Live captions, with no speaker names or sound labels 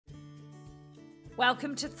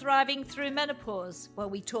Welcome to Thriving Through Menopause, where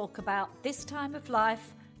we talk about this time of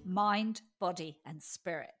life, mind, body, and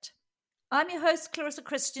spirit. I'm your host, Clarissa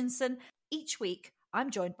Christensen. Each week,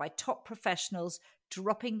 I'm joined by top professionals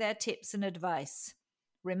dropping their tips and advice.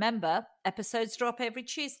 Remember, episodes drop every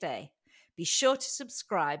Tuesday. Be sure to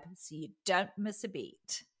subscribe so you don't miss a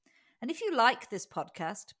beat. And if you like this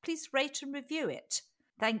podcast, please rate and review it.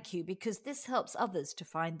 Thank you, because this helps others to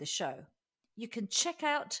find the show. You can check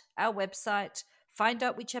out our website, find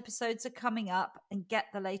out which episodes are coming up, and get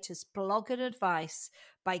the latest blog and advice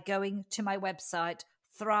by going to my website,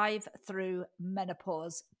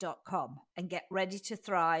 thrivethroughmenopause.com, and get ready to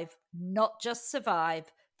thrive, not just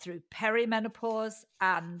survive, through perimenopause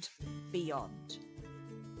and beyond.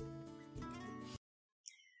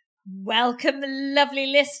 Welcome, lovely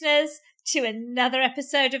listeners, to another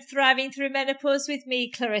episode of Thriving Through Menopause with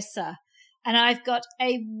me, Clarissa. And I've got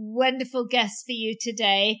a wonderful guest for you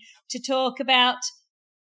today to talk about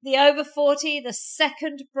the over 40, the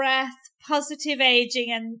second breath, positive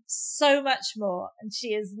aging, and so much more. And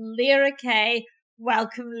she is Lyra Kay.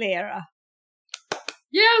 Welcome, Lyra.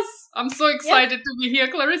 Yes, I'm so excited to be here,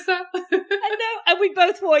 Clarissa. I know, and we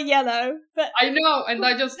both wore yellow. But I know, and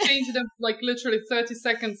I just changed them like literally 30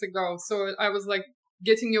 seconds ago. So I was like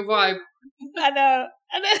getting your vibe. I know.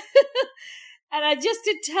 And just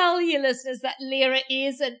to tell you, listeners, that Lyra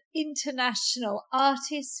is an international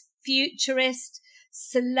artist, futurist,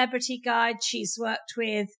 celebrity guide. She's worked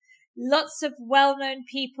with lots of well-known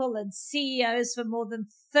people and CEOs for more than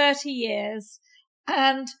 30 years.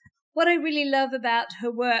 And what I really love about her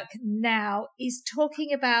work now is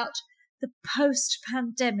talking about the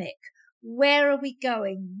post-pandemic. Where are we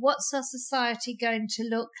going? What's our society going to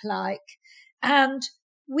look like? And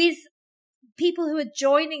with people who are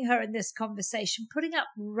joining her in this conversation, putting up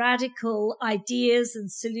radical ideas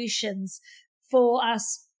and solutions for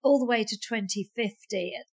us all the way to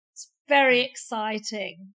 2050. It's very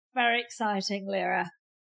exciting, Lyra.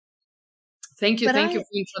 Thank you for the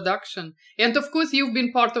introduction. And of course, you've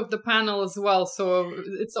been part of the panel as well. So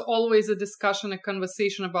it's always a discussion, a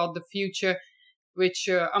conversation about the future, which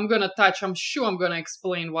I'm going to touch. I'm sure I'm going to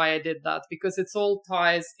explain why I did that, because it's all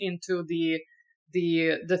ties into the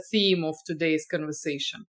theme of today's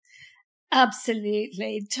conversation.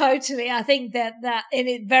 Absolutely. Totally. I think that in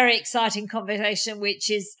a very exciting conversation,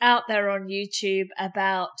 which is out there on YouTube,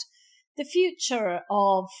 about the future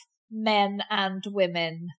of men and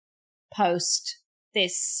women post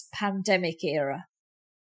this pandemic era.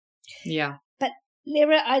 Yeah. But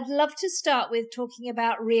Lyra, I'd love to start with talking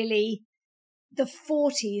about really the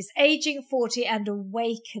 40s, aging 40 and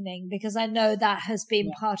awakening, because I know that has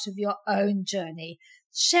been part of your own journey.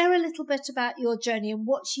 Share a little bit about your journey and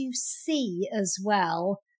what you see as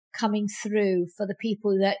well coming through for the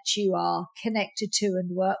people that you are connected to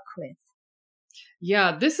and work with.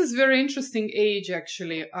 Yeah, this is very interesting age,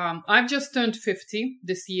 actually. I've just turned 50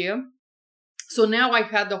 this year. So now I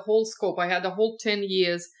had the whole scope. I had the whole 10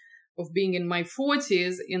 years of being in my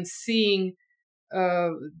 40s and seeing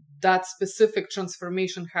that specific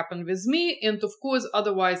transformation happened with me. And of course,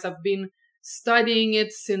 otherwise, I've been studying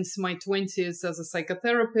it since my 20s as a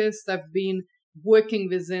psychotherapist. I've been working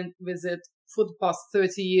with it for the past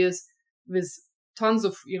 30 years with tons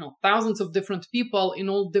of, thousands of different people in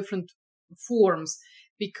all different forms.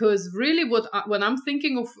 Because really when I'm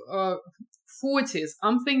thinking of 40s,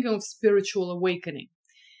 I'm thinking of spiritual awakening.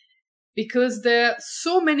 Because there are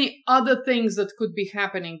so many other things that could be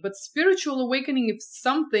happening. But spiritual awakening is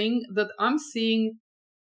something that I'm seeing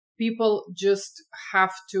people just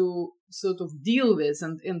have to sort of deal with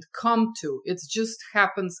and come to. It just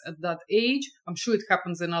happens at that age. I'm sure it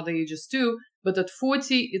happens in other ages too. But at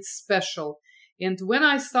 40, it's special. And when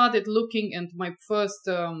I started looking at my first,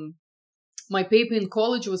 my paper in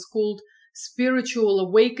college was called Spiritual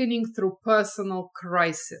Awakening Through Personal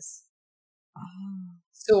Crisis.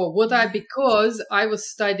 So because I was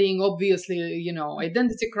studying, obviously,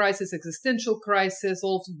 identity crisis, existential crisis,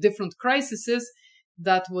 all different crises,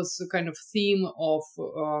 that was a kind of theme of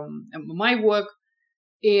my work,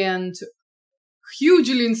 and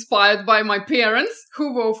hugely inspired by my parents,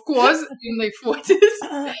 who were, of course, in their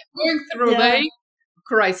 40s, going through their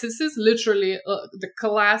crises, literally the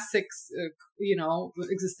classics,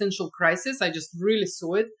 existential crisis. I just really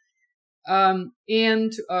saw it. And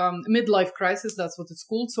midlife crisis, that's what it's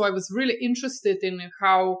called. So I was really interested in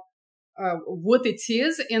how, what it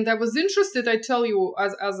is. And I was interested, I tell you,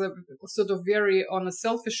 as a sort of very on a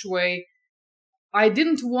selfish way, I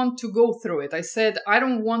didn't want to go through it. I said, I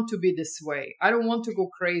don't want to be this way. I don't want to go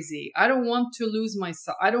crazy. I don't want to lose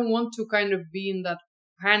myself. I don't want to kind of be in that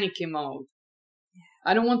panicky mode.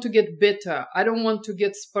 I don't want to get bitter. I don't want to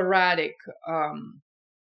get sporadic.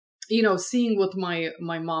 Seeing what my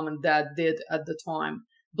mom and dad did at the time.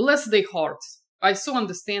 Bless their hearts. I so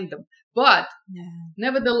understand them. But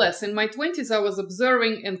nevertheless, in my 20s, I was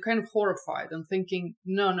observing and kind of horrified and thinking,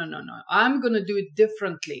 no. I'm going to do it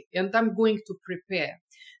differently and I'm going to prepare.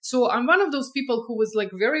 So I'm one of those people who was like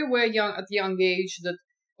very aware at young age that,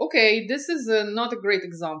 okay, this is not a great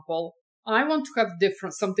example. I want to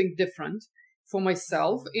have something different for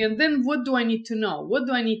myself. And then what do I need to know? What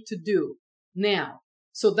do I need to do now?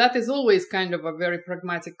 So that is always kind of a very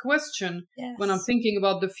pragmatic question. Yes. When I'm thinking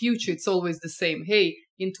about the future, it's always the same. Hey,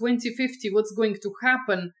 in 2050, what's going to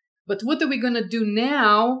happen? But what are we going to do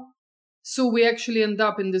now so we actually end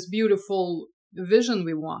up in this beautiful vision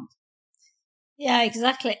we want? Yeah,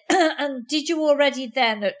 exactly. And did you already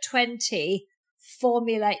then at 20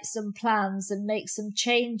 formulate some plans and make some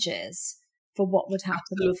changes for what would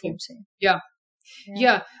happen at 40?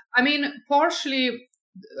 Yeah. I mean, partially...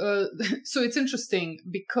 so it's interesting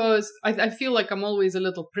because I feel like I'm always a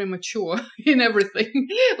little premature in everything.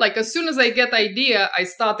 Like as soon as I get idea, I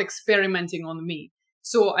start experimenting on me.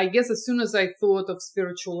 So I guess as soon as I thought of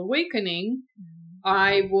spiritual awakening,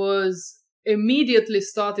 I was immediately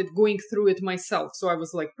started going through it myself. So I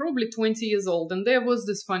was like probably 20 years old. And there was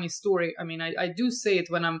this funny story. I mean, I do say it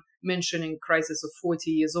when I'm mentioning crisis of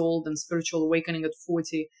 40 years old and spiritual awakening at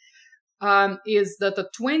 40. Is that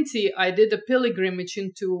at 20, I did a pilgrimage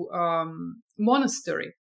into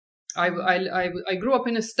monastery. I grew up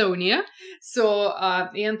in Estonia. So,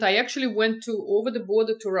 and I actually went over the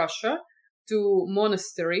border to Russia, to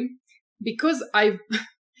monastery, because I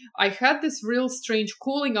had this real strange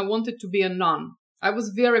calling. I wanted to be a nun. I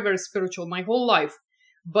was very, very spiritual my whole life.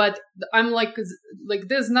 But I'm like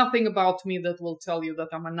there's nothing about me that will tell you that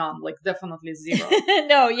I'm a nun, like definitely zero.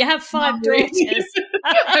 No, you have 5 daughters.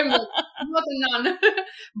 I'm like, not a nun.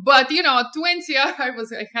 But, at 20,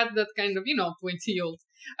 I had that kind of, 20-year-old.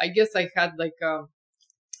 I guess I had like a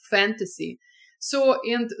fantasy. So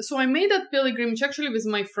I made that pilgrimage actually with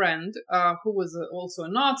my friend, who was also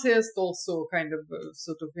an artist, also kind of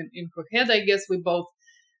sort of in her head, I guess we both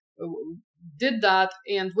did that.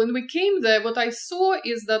 And when we came there, what I saw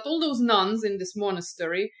is that all those nuns in this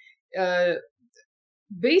monastery,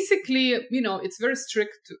 basically, it's very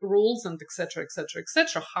strict rules and etc.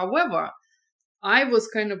 However, I was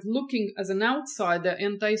kind of looking as an outsider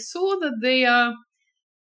and I saw that they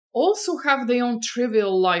also have their own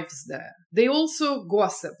trivial lives there. They also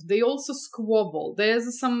gossip. They also squabble.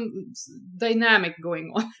 There's some dynamic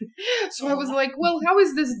going on. So I was like, well, how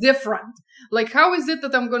is this different? Like, how is it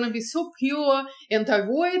that I'm going to be so pure and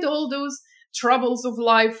avoid all those troubles of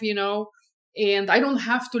life, and I don't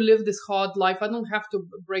have to live this hard life. I don't have to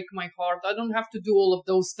break my heart. I don't have to do all of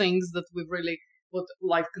those things that what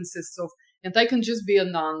life consists of. And I can just be a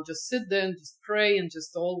nun, just sit there and just pray and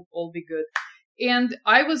just all be good. And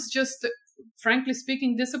I was just, frankly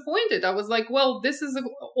speaking, disappointed. I was like, well, this is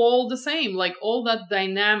all the same. Like all that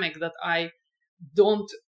dynamic that I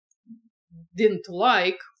didn't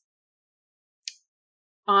like,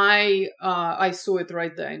 I saw it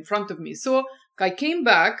right there in front of me. So I came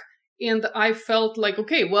back and I felt like,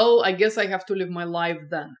 okay, well, I guess I have to live my life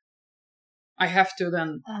then. I have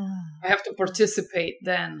to participate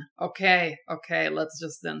then. Okay, let's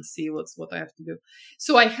just then see what I have to do.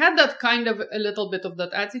 So I had that kind of a little bit of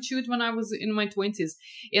that attitude when I was in my 20s.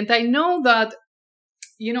 And I know that,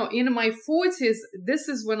 in my 40s, this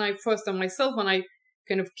is when I first on myself, when I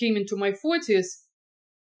kind of came into my 40s,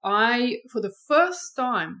 for the first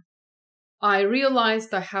time, I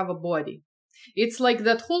realized I have a body. It's like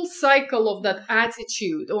that whole cycle of that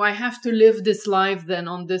attitude. Oh, I have to live this life then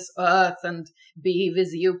on this earth and be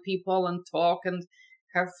with you people and talk and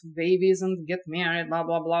have babies and get married, blah,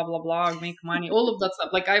 blah, blah, blah, blah, make money, all of that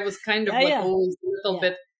stuff. Like I was kind of always a little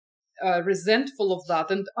bit resentful of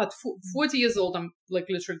that. And at 40 years old, I'm like,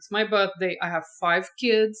 literally, it's my birthday. I have 5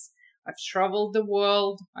 kids. I've traveled the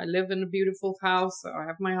world. I live in a beautiful house. I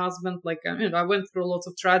have my husband. Like, I went through lots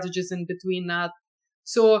of tragedies in between that.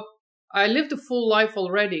 So I lived a full life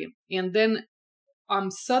already. And then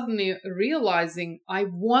I'm suddenly realizing I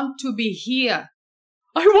want to be here.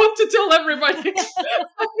 I want to tell everybody. It's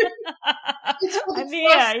for the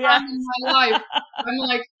first time in my life. I'm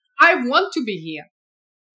like, I want to be here.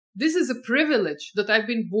 This is a privilege that I've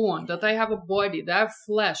been born, that I have a body, that I have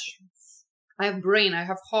flesh. I have brain, I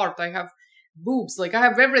have heart, I have boobs, like I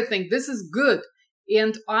have everything. This is good.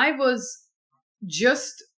 And I was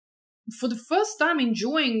just, for the first time,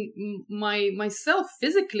 enjoying myself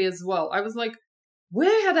physically as well. I was like,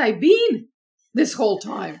 where had I been this whole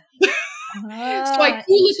time? So I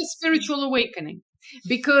call it a spiritual awakening.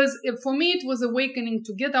 Because for me, it was awakening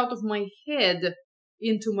to get out of my head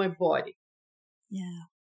into my body. Yeah.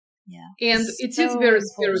 Yeah. And it is So very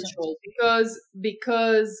important. spiritual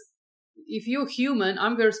because if you're human,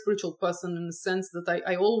 I'm a very spiritual person in the sense that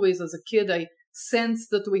I always, as a kid, I sense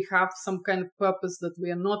that we have some kind of purpose, that we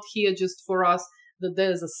are not here just for us, that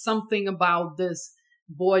there's something about this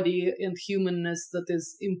body and humanness that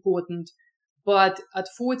is important. But at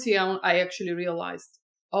 40, I actually realized,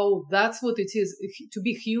 oh, that's what it is. To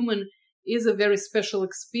be human is a very special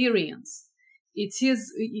experience. It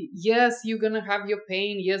is, yes, you're going to have your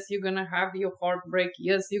pain. Yes, you're going to have your heartbreak.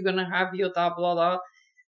 Yes, you're going to have your blah, blah, blah.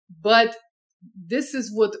 But this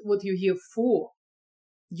is what you're here for.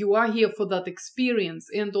 You are here for that experience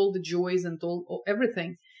and all the joys and all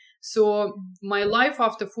everything. So my life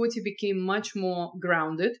after 40 became much more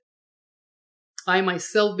grounded. I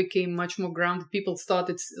myself became much more grounded. People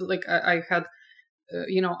started, like, I had,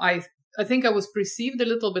 I think I was perceived a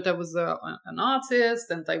little bit. I was an artist,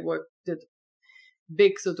 and I did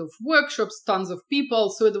big sort of workshops, tons of people.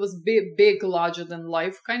 So it was big, larger than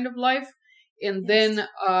life kind of life. And then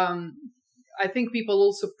I think people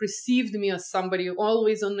also perceived me as somebody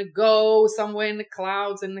always on the go, somewhere in the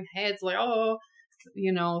clouds, in the heads, like,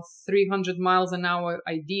 300 miles an hour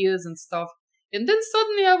ideas and stuff. And then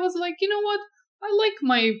suddenly I was like, you know what? I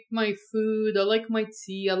like my food. I like my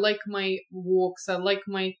tea. I like my walks. I like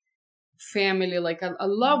my family. Like, I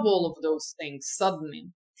love all of those things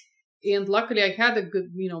suddenly. And luckily I had a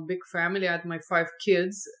good, big family. I had my 5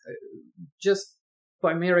 kids, just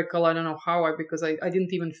by miracle. I don't know how, because I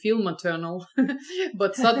didn't even feel maternal,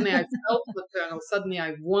 but suddenly I felt maternal. Suddenly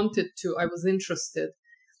I wanted to, I was interested.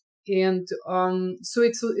 And so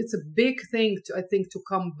it's a big thing I think, to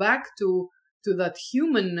come back to that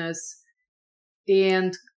humanness.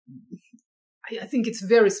 And I think it's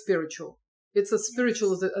very spiritual. It's as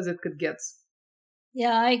spiritual as it could get.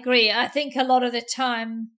 Yeah, I agree. I think a lot of the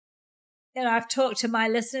time, I've talked to my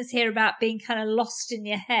listeners here about being kind of lost in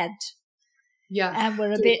your head. Yeah. And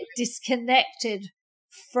we're a bit disconnected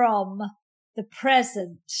from the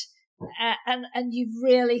present. And you've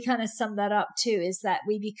really kind of summed that up too, is that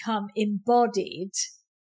we become embodied,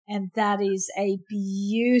 and that is a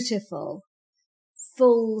beautiful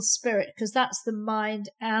full spirit, because that's the mind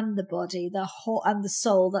and the body, the whole, and the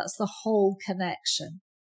soul. That's the whole connection.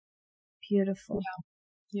 Beautiful.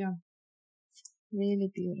 Yeah. Really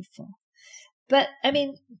beautiful. But I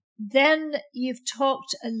mean, then you've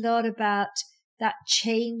talked a lot about that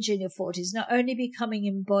change in your 40s, not only becoming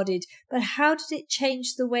embodied, but how did it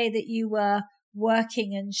change the way that you were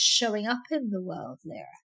working and showing up in the world, Lyra?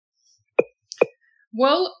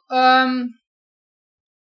 Well,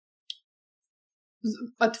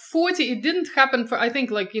 at 40, it didn't happen I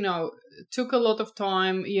think, it took a lot of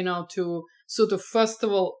time, to sort of, first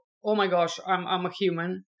of all, oh my gosh, I'm a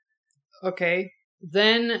human. Okay.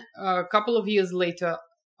 Then a couple of years later,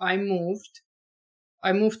 I moved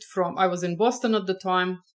from, I was in Boston at the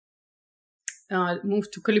time,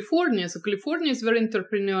 moved to California. So California is very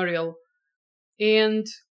entrepreneurial. And,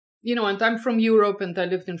 and I'm from Europe, and I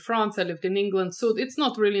lived in France, I lived in England. So it's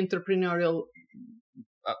not really entrepreneurial.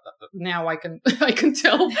 Now I can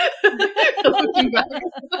tell looking back.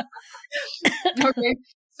 Okay.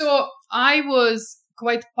 So I was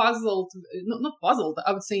quite puzzled, not puzzled,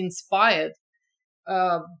 I would say inspired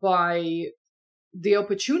by the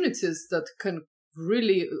opportunities that can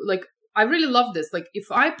really, I really love this. Like, if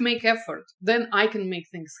I make effort, then I can make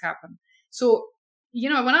things happen. So,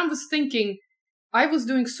 when I was thinking, I was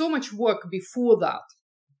doing so much work before that,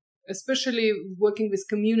 especially working with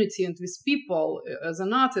community and with people as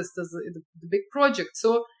an artist, as the big project.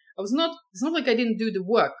 So it's not like I didn't do the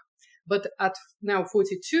work, but at now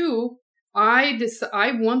 42, I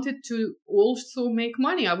wanted to also make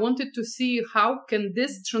money. I wanted to see how can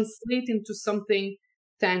this translate into something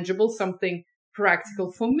tangible, something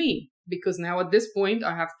practical for me. Because now at this point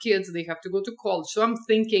I have kids, they have to go to college. So I'm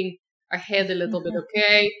thinking ahead a little bit,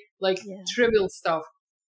 okay? Trivial stuff.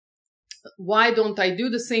 Why don't I do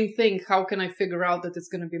the same thing? How can I figure out that it's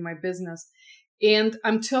going to be my business? And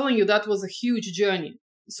I'm telling you, that was a huge journey.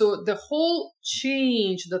 So the whole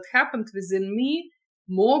change that happened within me,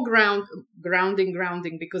 more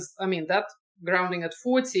grounding, because that grounding at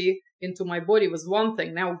 40 into my body was one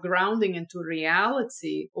thing. Now grounding into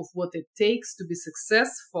reality of what it takes to be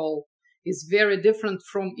successful is very different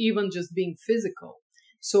from even just being physical.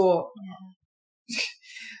 So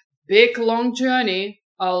big, long journey,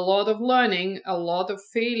 a lot of learning, a lot of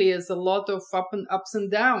failures, a lot of ups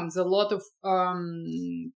and downs, a lot of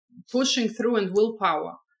pushing through and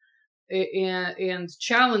willpower and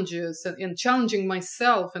challenges and challenging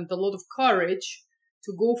myself, and a lot of courage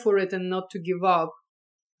to go for it and not to give up.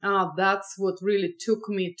 that's what really took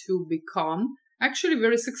me to become actually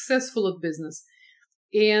very successful at business.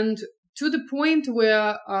 And to the point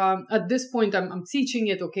where at this point I'm teaching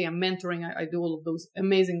it. Okay, I'm mentoring. I do all of those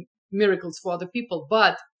amazing miracles for other people.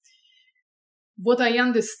 But what I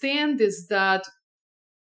understand is that,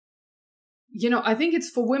 I think it's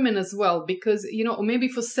for women as well, because, or maybe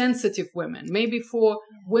for sensitive women, maybe for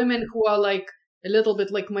women who are like a little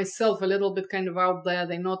bit like myself, a little bit kind of out there.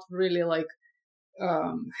 They're not really like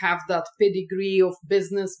have that pedigree of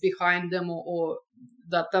business behind them, or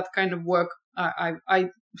that kind of work. I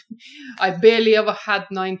barely ever had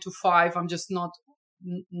 9 to 5. I'm just not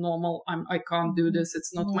normal. I can't do this.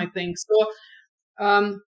 It's not my thing.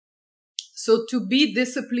 So to be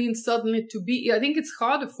disciplined suddenly, I think it's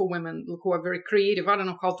harder for women who are very creative. I don't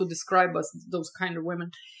know how to describe us, those kind of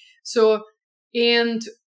women. So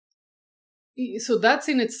that's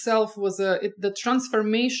in itself was the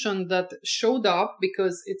transformation that showed up,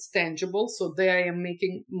 because it's tangible. So there I am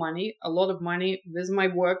making money, a lot of money with my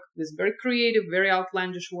work, with very creative, very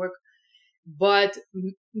outlandish work, but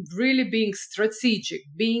really being strategic,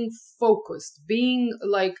 being focused, being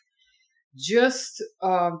like just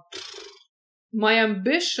my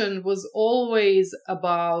ambition was always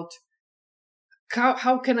about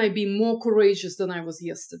how can I be more courageous than I was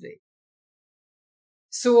yesterday.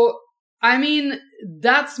 So I mean,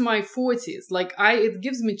 that's my 40s. Like it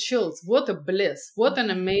gives me chills. What a bliss. What an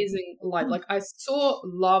amazing life. Like I so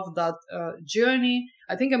love that journey.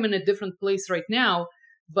 I think I'm in a different place right now,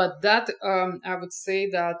 but that, I would say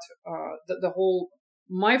that the whole,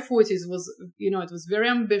 my 40s was, it was very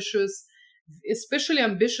ambitious, especially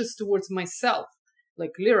ambitious towards myself.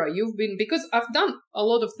 Like, Lyra, because I've done a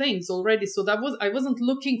lot of things already. So I wasn't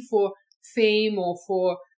looking for fame or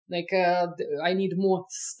for like, I need more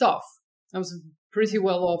stuff. I was pretty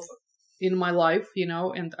well off in my life,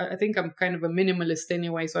 and I think I'm kind of a minimalist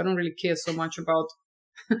anyway, so I don't really care so much about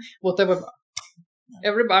whatever.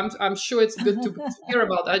 Everybody, I'm sure it's good to hear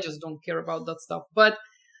about. I just don't care about that stuff. But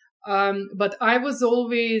I was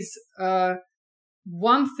always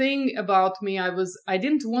one thing about me. I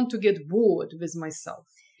didn't want to get bored with myself.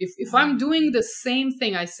 If I'm doing the same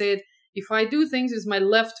thing, I said, if I do things with my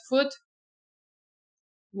left foot,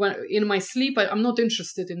 when in my sleep, I'm not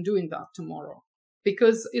interested in doing that tomorrow,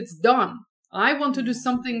 because it's done. I want to do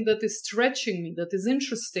something that is stretching me, that is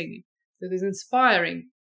interesting, that is inspiring.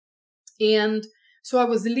 And so I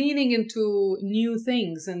was leaning into new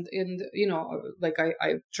things, and like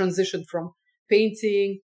I transitioned from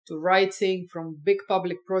painting to writing, from big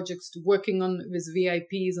public projects to working with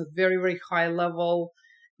VIPs at very, very high level,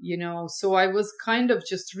 so I was kind of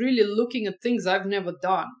just really looking at things I've never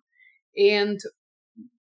done. And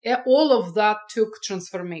all of that took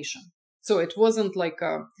transformation. So it wasn't like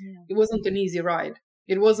it wasn't an easy ride.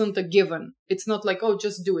 It wasn't a given. It's not like, oh,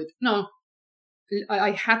 just do it. No, I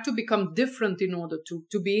had to become different in order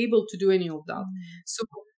to be able to do any of that. So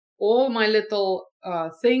all my little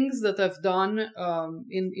things that I've done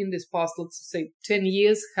in this past, let's say 10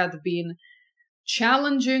 years, had been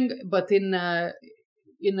challenging, but in a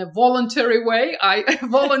voluntary way. I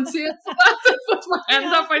volunteered for that. I put my hand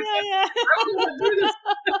up. I said, I'm going to do this.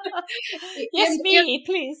 Yes, me,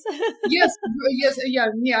 please. yes, yeah.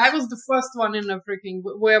 I was the first one in a freaking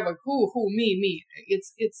wherever. Who, me.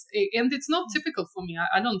 And it's not typical for me.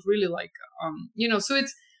 I don't really like, So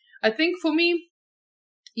it's. I think for me,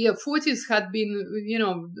 40s had been,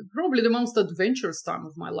 probably the most adventurous time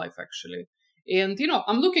of my life, actually. And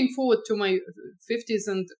I'm looking forward to my 50s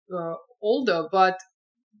and older, but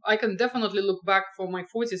I can definitely look back for my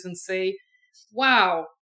 40s and say, wow,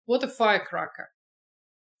 what a firecracker.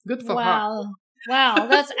 Good for her. Wow.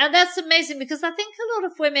 That's amazing, because I think a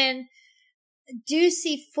lot of women do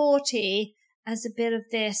see 40 as a bit of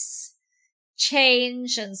this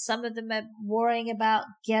change, and some of them are worrying about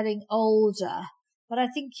getting older. But I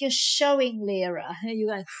think you're showing, Lyra.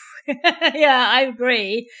 You're going, yeah, I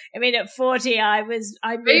agree. I mean, at 40, I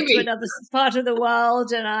moved to another part of the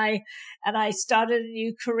world, and I started a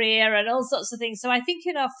new career and all sorts of things. So I think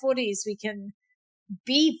in our 40s, we can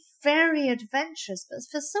be very adventurous. But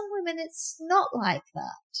for some women, it's not like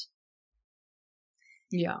that.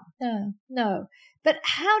 Yeah. No. But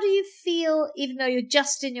how do you feel, even though you're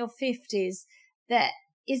just in your 50s,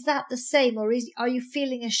 is that the same, or are you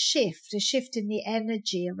feeling a shift in the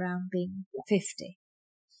energy around being 50?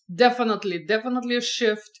 Definitely a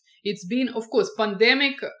shift. It's been, of course,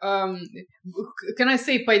 pandemic. Can I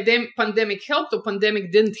say pandemic helped or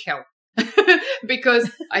pandemic didn't help?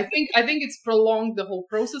 Because I think it's prolonged the whole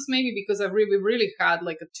process, maybe because we really had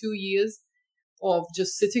like 2 years of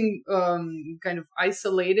just sitting kind of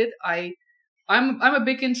isolated. I'm a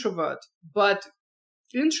big introvert, but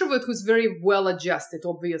introvert who's very well adjusted,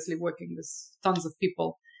 obviously working with tons of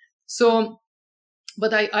people. So,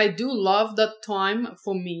 but I do love that time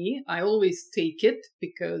for me. I always take it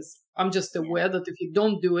because I'm just aware that if you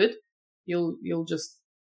don't do it, you'll just,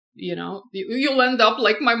 you'll end up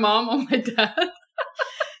like my mom or my dad.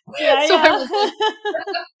 Yeah, so, yeah.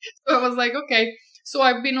 I was like, okay. So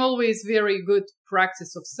I've been always very good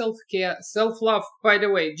practice of self-care, self-love. By the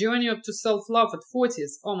way, journey to self-love at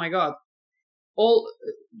 40s. Oh my God.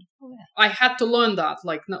 I had to learn that.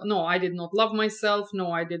 Like, no, I did not love myself.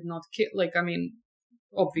 No, I did not care. Like, I mean,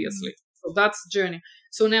 obviously. So that's journey.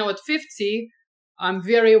 So now at 50, I'm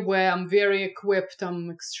very aware. I'm very equipped.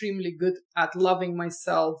 I'm extremely good at loving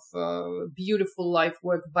myself. Beautiful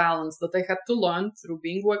life-work balance that I had to learn through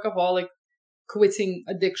being workaholic, quitting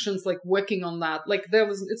addictions, like working on that. Like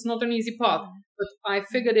it's not an easy path, but I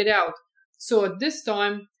figured it out. So at this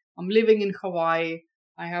time, I'm living in Hawaii.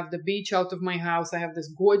 I have the beach out of my house. I have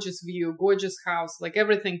this gorgeous view, gorgeous house, like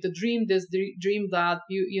everything to dream this, dream that.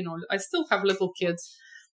 I still have little kids.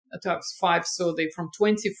 I have 5, so they from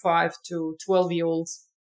 25 to 12-year-olds.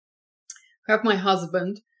 I have my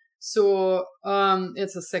husband. So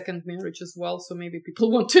it's a second marriage as well. So maybe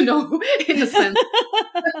people want to know in a sense.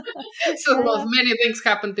 So many things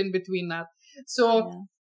happened in between that. So,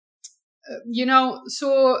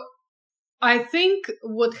 so I think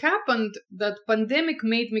what happened, that pandemic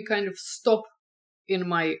made me kind of stop in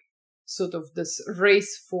my sort of this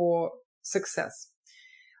race for success.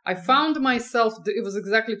 I found myself, it was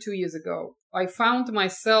exactly 2 years ago, I found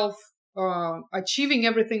myself achieving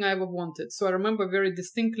everything I ever wanted. So I remember very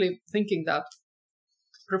distinctly thinking that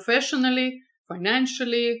professionally,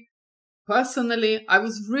 financially, personally, I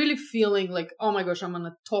was really feeling like, oh my gosh, I'm on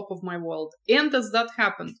the top of my world. And as that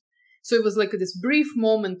happened, so it was like this brief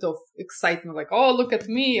moment of excitement, like, oh, look at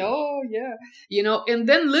me. Oh, yeah. And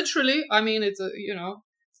then literally, I mean,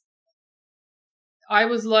 I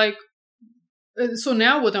was like, so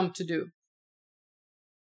now what I'm to do?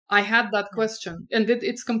 I had that question, and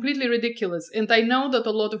it's completely ridiculous. And I know that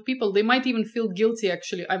a lot of people, they might even feel guilty,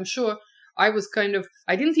 actually. I'm sure I was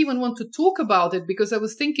I didn't even want to talk about it because I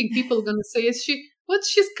was thinking people are going to say, what's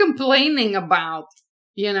she's complaining about?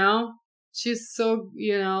 She's so,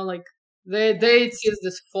 like, they see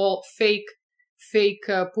this fake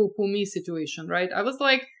poo-poo me situation, right? I was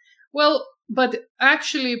like, well, but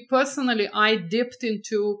actually, personally, I dipped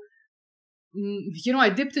into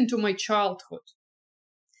my childhood.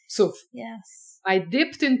 So yes, I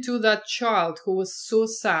dipped into that child who was so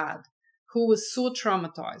sad, who was so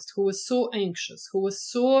traumatized, who was so anxious, who was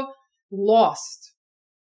so lost,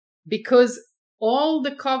 because all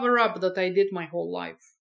the cover up that I did my whole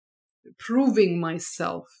life, proving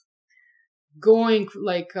myself, going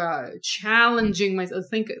like challenging myself. I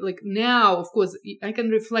think like now, of course, I can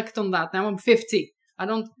reflect on that. Now I'm 50. I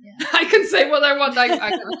can say what I want. I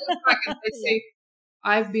can look back and say,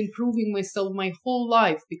 I've been proving myself my whole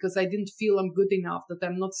life because I didn't feel I'm good enough, that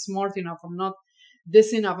I'm not smart enough, I'm not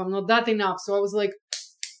this enough, I'm not that enough. So I was like,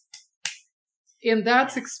 and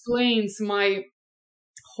that explains my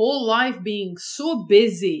whole life being so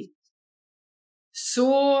busy,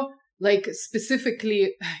 so like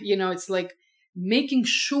specifically, it's like making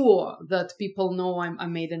sure that people know I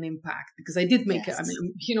made an impact, because I did make it. I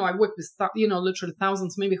mean, I worked with, literally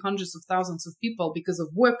thousands, maybe hundreds of thousands of people because of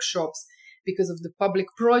workshops, because of the public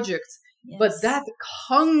projects. But that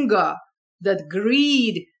hunger, that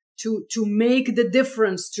greed to make the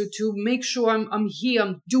difference, to make sure I'm here,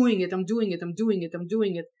 I'm doing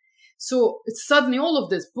it. So it's suddenly all of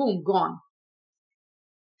this, boom, gone.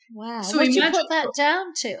 Wow. So what do you put that down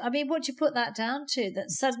to? I mean, what do you put that down to? That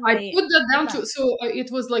suddenly I put that down to, so it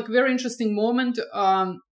was like very interesting moment.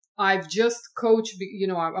 I've just coached,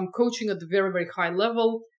 I'm coaching at the very, very high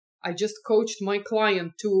level. I just coached my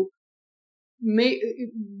client to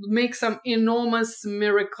make some enormous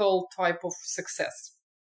miracle type of success.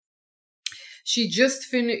 She just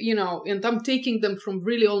finished, and I'm taking them from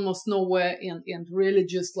really almost nowhere and really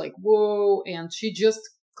just like, whoa. And she just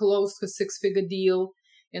closed her 6-figure deal,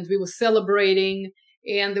 and we were celebrating,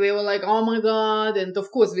 and we were like, oh my God. And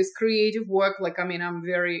of course, with creative work, like, I mean, I'm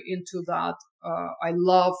very into that. I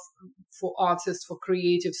love for artists, for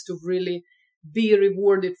creatives to really be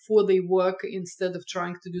rewarded for their work instead of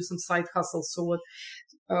trying to do some side hustle. So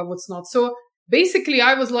what's not. So basically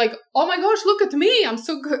I was like, oh my gosh, look at me, I'm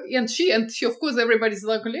so good. And she, of course, everybody's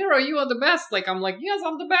like, Lera, you are the best. Like, I'm like, yes,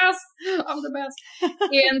 I'm the best.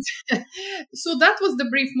 And so that was the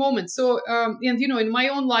brief moment. So and in my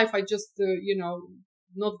own life, I just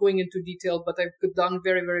not going into detail, but I've done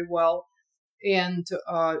very, very well. and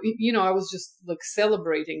I was just like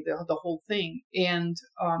celebrating the whole thing. And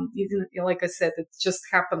even, like I said, it just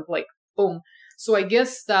happened like boom. So I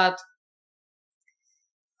guess that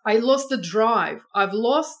I lost the drive. I've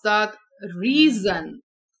lost that reason,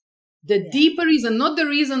 the deeper reason, not the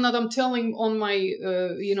reason that I'm telling on my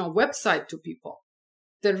website to people.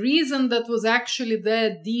 The reason that was actually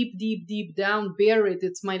there, deep down, buried.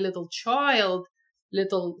 It's my little child,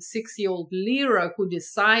 little 6-year-old Lyra, who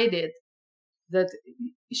decided that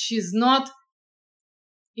she's not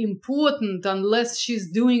important unless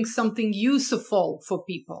she's doing something useful for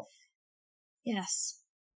people. Yes.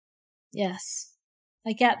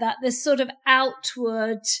 I get that. This sort of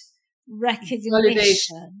outward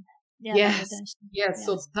recognition. Yes.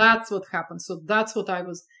 So that's what happened. So that's what I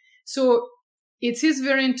was. So it is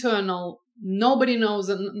very internal. Nobody knows,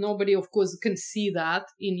 and nobody, of course, can see that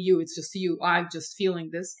in you. It's just you. I'm just feeling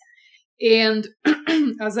this. And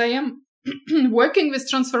as I am working with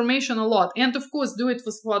transformation a lot, and of course, do it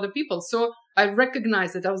for other people. So I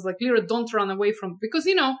recognized it. I was like, Lyra, don't run away from it. Because,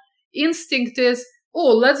 instinct is,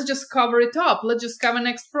 oh, let's just cover it up. Let's just have a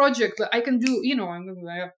next project. I can do,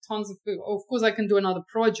 I have tons of people. Of course, I can do another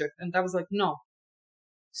project. And I was like, no,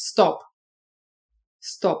 stop.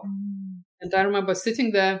 And I remember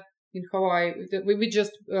sitting there in Hawaii. We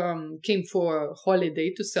just came for a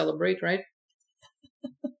holiday to celebrate, right?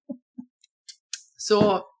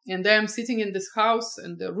 So, and I'm sitting in this house,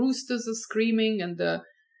 and the roosters are screaming, and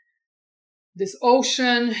this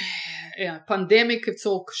ocean, pandemic, it's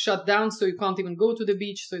all shut down, so you can't even go to the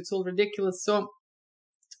beach, so it's all ridiculous. So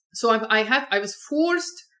I was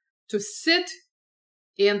forced to sit,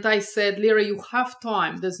 and I said, Lyra, you have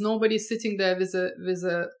time. There's nobody sitting there with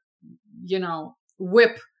a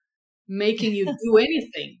whip making you do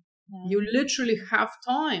anything. You literally have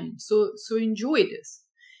time. So enjoy this.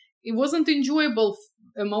 It wasn't enjoyable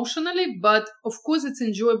emotionally, but of course it's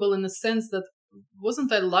enjoyable in the sense that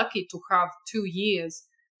wasn't I lucky to have 2 years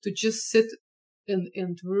to just sit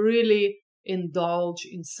and really indulge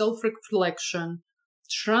in self-reflection,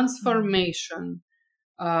 transformation,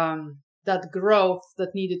 that growth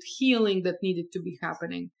that needed healing, that needed to be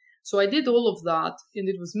happening. So I did all of that, and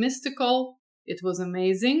it was mystical. It was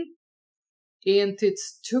amazing. And it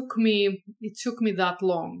took me that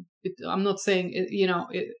long. I'm not saying,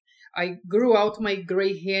 I grew out my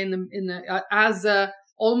gray hair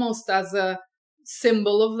almost as a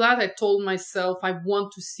symbol of that. I told myself, I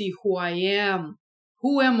want to see who I am.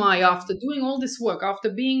 Who am I after doing all this work, after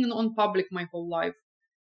being on public my whole life,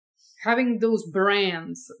 having those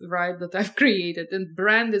brands, right, that I've created, and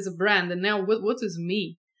brand is a brand. And now what is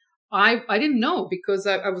me? I didn't know, because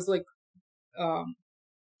I was like,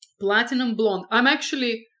 platinum blonde. I'm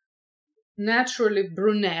actually naturally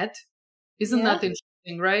brunette. Isn't that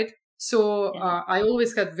interesting, right? So I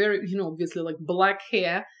always had very, obviously like black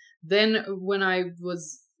hair. Then when I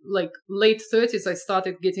was like late 30s, I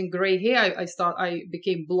started getting gray hair. I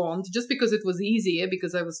became blonde just because it was easier,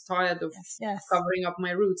 because I was tired of covering up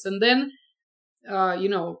my roots. And then,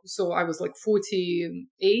 so I was like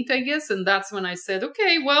 48, I guess. And that's when I said,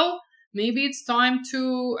 okay, well, maybe it's time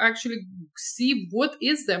to actually see what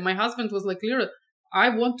is there. My husband was like, Lyra, I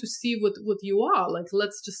want to see what you are. Like,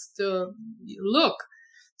 let's just look.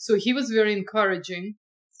 So he was very encouraging.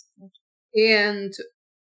 And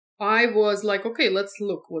I was like, okay, let's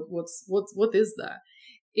look. What is that?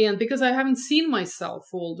 And because I haven't seen myself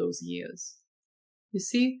for all those years, you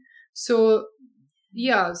see? So,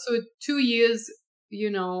 so 2 years,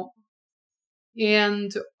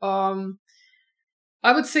 and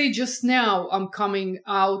I would say just now I'm coming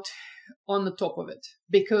out on the top of it,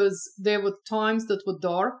 because there were times that were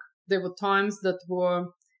dark. There were times that were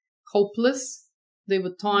hopeless. There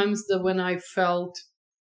were times that when I felt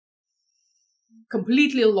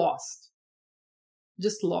completely lost,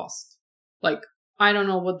 just lost. Like, I don't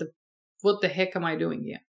know what the heck am I doing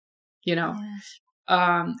here?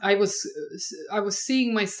 I was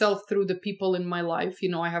seeing myself through the people in my life.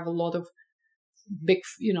 I have a lot of big,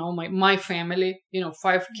 my family,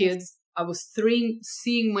 5 kids. I was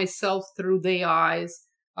seeing myself through their eyes.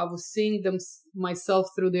 I was seeing myself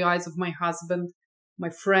through the eyes of my husband, my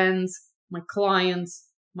friends, my clients,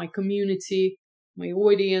 my community, my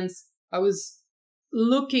audience. I was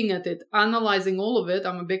looking at it, analyzing all of it.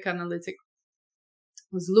 I'm a big analytic.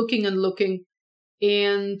 I was looking and looking,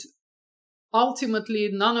 and ultimately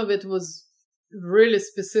none of it was really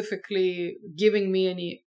specifically giving me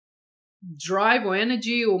any drive or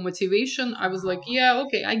energy or motivation. I was like, yeah,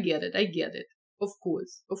 okay, I get it. Of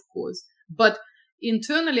course. But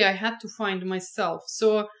internally I had to find myself.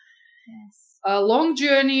 So A long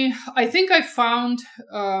journey. I think I found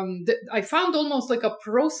almost like a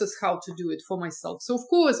process how to do it for myself. So of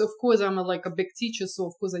course, I'm like a big teacher. So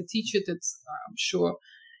of course I teach it. It's I'm sure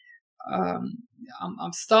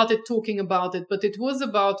I've started talking about it, but it was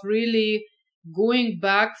about really going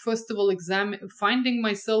back. First of all, finding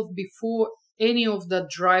myself before any of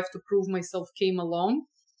that drive to prove myself came along.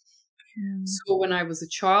 So when I was a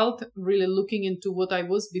child, really looking into what I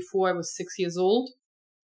was before I was 6 years old.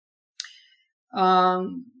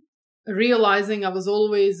 Realizing I was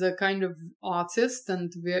always a kind of artist and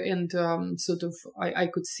sort of I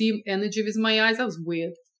could see energy with my eyes. That was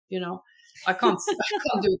weird, I can't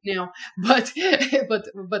do it now, but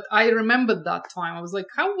I remembered that time. I was like,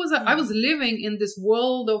 how was I was living in this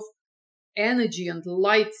world of energy and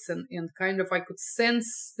lights and kind of I could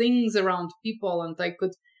sense things around people, and I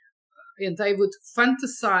would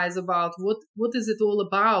fantasize about what is it all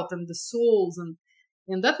about, and the souls, and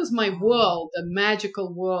that was my world, a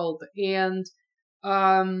magical world. And,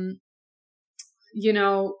 and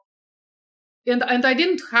I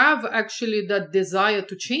didn't have actually that desire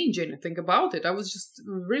to change anything about it. I was just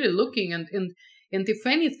really looking and if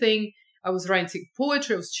anything, I was writing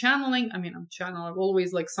poetry, I was channeling. I mean, I'm channeling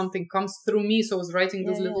always, like something comes through me. So I was writing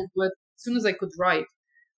those little words as soon as I could write.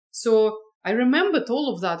 So I remembered all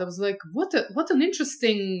of that. I was like, what an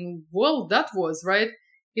interesting world that was, right?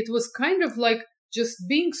 It was kind of like just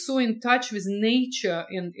being so in touch with nature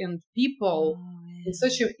and people in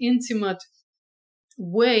such an intimate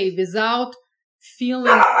way without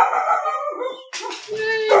feeling.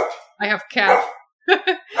 I have cat.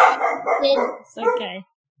 It's okay.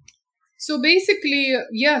 So basically,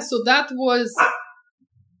 so that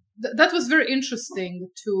was very interesting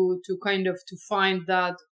to kind of to find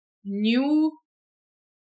that new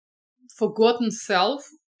forgotten self.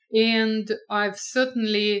 And I've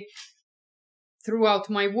certainly throughout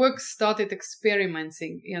my work started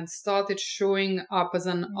experimenting and started showing up as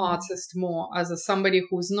an artist more, as somebody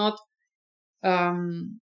who's not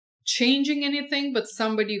changing anything, but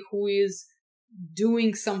somebody who is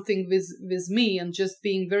doing something with me and just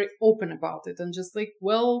being very open about it, and just like,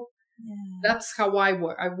 that's how I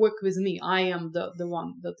work. I work with me. I am the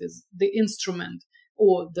one that is the instrument,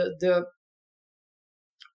 or the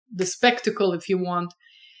spectacle, if you want.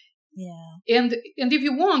 And if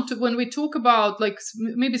you want, when we talk about like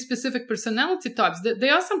maybe specific personality types,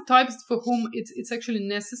 there are some types for whom it's actually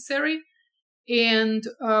necessary. And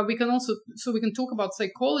we can talk about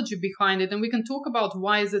psychology behind it, and we can talk about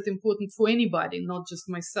why is it important for anybody, not just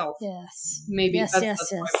myself. Maybe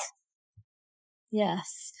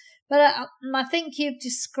yes. But I think you've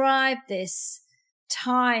described this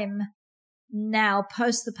time now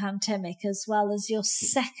post the pandemic as well as your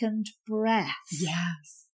second breath.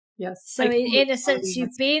 Yes. So in a sense,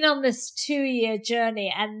 you've been on this 2-year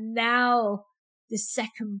journey, and now this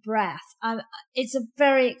second breath. It's a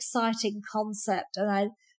very exciting concept, and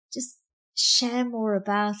I just share more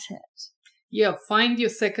about it. Yeah, find your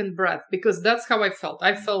second breath, because that's how I felt.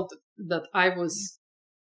 I felt that I was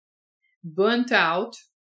burnt out.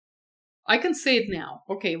 I can say it now.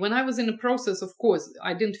 Okay, when I was in the process, of course,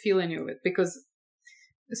 I didn't feel any of it, because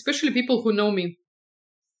especially people who know me,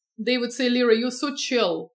 they would say, Lira, you're so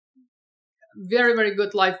chill. Very, very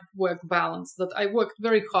good life-work balance that I worked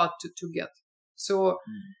very hard to get. So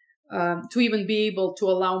to even be able to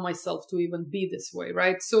allow myself to even be this way,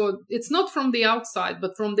 right? So it's not from the outside,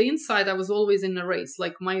 but from the inside, I was always in a race.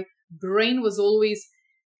 Like my brain was always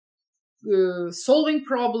solving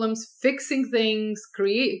problems, fixing things,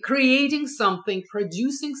 creating something,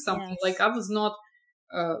 producing something. Like I was not,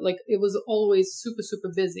 it was always super, super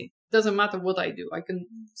busy. Doesn't matter what I do. I can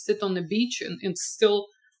sit on the beach and still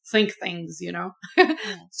think things,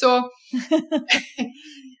 So,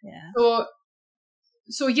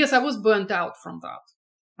 so yes, I was burnt out from that.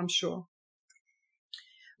 I'm sure.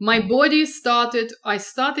 My body I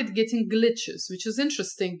started getting glitches, which is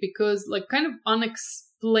interesting because like kind of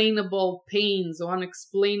unexplainable pains or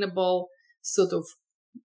unexplainable sort of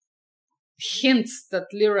hints that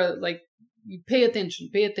Lira, like, pay attention.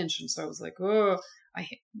 So I was like, oh, I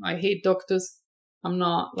hate doctors. I'm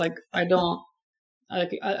not like, I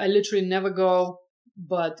literally never go,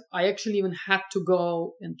 but I actually even had to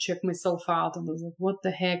go and check myself out. And I was like, what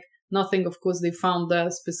the heck? Nothing, of course, they found there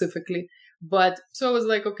specifically. But so I was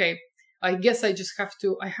like, okay, I guess I just have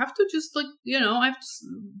to just like, I have to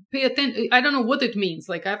pay attention. I don't know what it means.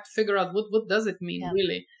 Like I have to figure out what does it mean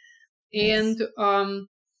really. Yes. And,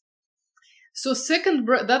 so second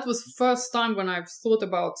breath, that was first time when I've thought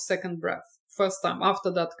about second breath, first time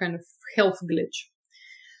after that kind of health glitch.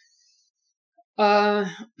 Uh,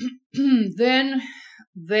 then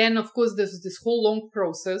of course there's this whole long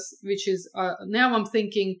process, which is now I'm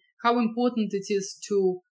thinking how important it is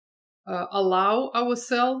to allow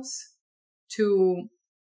ourselves to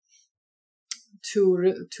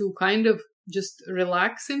kind of just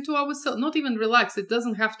relax into ourselves. Not even relax. It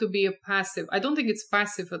doesn't have to be a passive. I don't think it's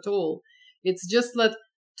passive at all. It's just that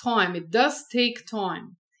time. It does take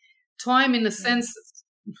time. Time in a sense,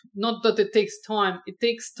 not that it takes time. It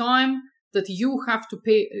takes time that you have to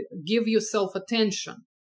give yourself attention.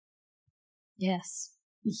 Yes.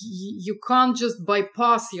 You can't just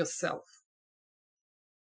bypass yourself.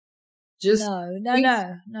 Just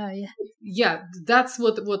no. Yeah, that's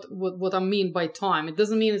what I mean by time. It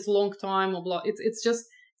doesn't mean it's a long time or blah. It's just,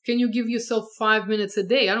 can you give yourself 5 minutes a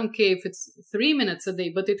day? I don't care if it's 3 minutes a day,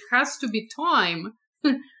 but it has to be time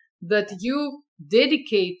that you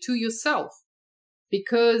dedicate to yourself.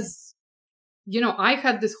 Because, I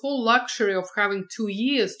had this whole luxury of having 2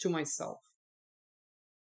 years to myself.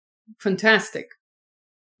 Fantastic.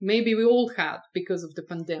 Maybe we all had because of the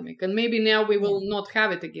pandemic, and maybe now we will not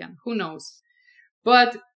have it again. Who knows?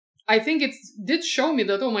 But I think it did show me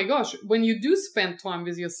that, oh my gosh, when you do spend time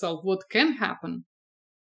with yourself, what can happen?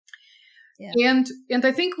 Yeah. And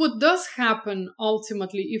I think what does happen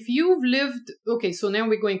ultimately, if you've lived, okay, so now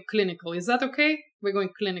we're going clinical. Is that okay? We're going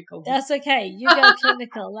clinical. That's okay. You go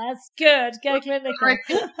clinical. That's good. Go clinical.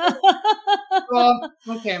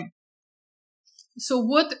 Okay. So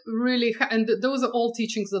what really, and those are all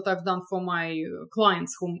teachings that I've done for my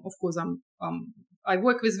clients, whom, of course, I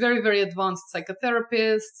work with very, very advanced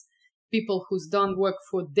psychotherapists, people who's done work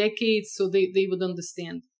for decades, so they would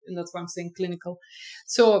understand. And that's why I'm saying clinical.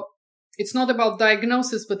 So it's not about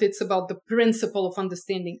diagnosis, but it's about the principle of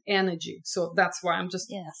understanding energy. So that's why I'm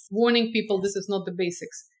just warning people, this is not the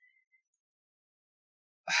basics.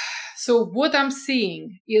 So what I'm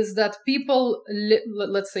seeing is that people,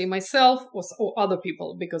 let's say myself or other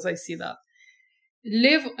people, because I see that,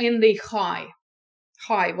 live in the high.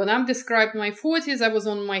 When I'm described my 40s, I was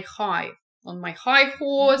on my high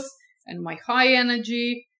horse and my high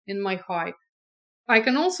energy in my high. I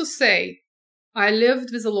can also say I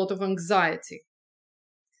lived with a lot of anxiety,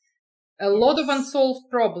 a lot of unsolved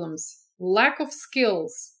problems, lack of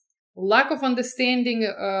skills, lack of understanding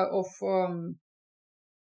of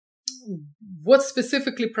what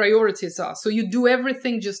specifically priorities are. So you do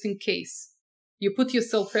everything just in case. You put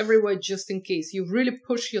yourself everywhere just in case. You really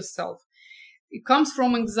push yourself. It comes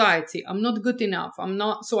from anxiety. I'm not good enough.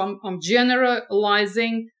 I'm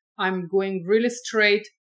generalizing. I'm going really straight.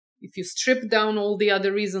 If you strip down all the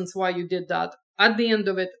other reasons why you did that, at the end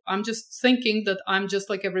of it, I'm just thinking that I'm just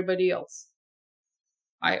like everybody else.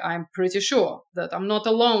 I'm pretty sure that I'm not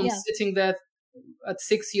alone sitting there at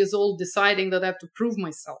 6 years old deciding that I have to prove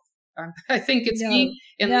myself. I think it's me.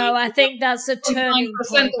 I think that's a turning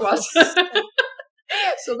point. Of us.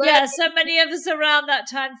 So many of us around that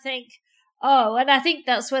time think, and I think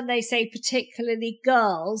that's when they say particularly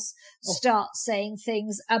girls start saying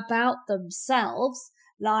things about themselves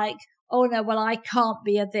like, oh no, well, I can't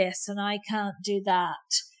be a this and I can't do that.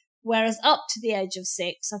 Whereas up to the age of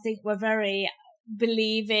 6, I think we're very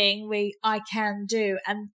believing I can do.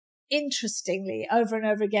 And interestingly, over and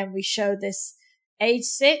over again, we show this age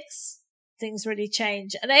 6, things really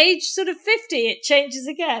change. And age sort of 50, it changes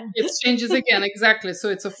again. It changes again, exactly. So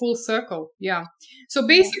it's a full circle. Yeah. So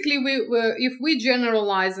basically, if we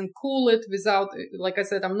generalize and cool it without, like I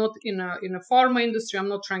said, I'm not in a pharma industry. I'm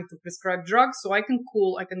not trying to prescribe drugs. So I can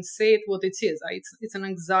say it what it is. It's an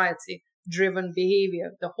anxiety-driven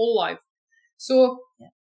behavior the whole life. So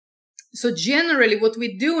generally, what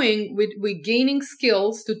we're doing, we're gaining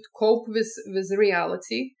skills to cope with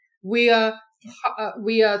reality. We are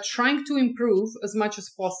trying to improve as much as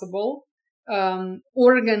possible,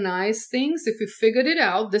 organize things. If we figured it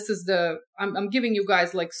out, this is I'm giving you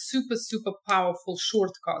guys like super, super powerful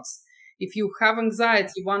shortcuts. If you have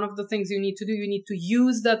anxiety, one of the things you need to do, you need to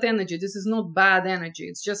use that energy. This is not bad energy.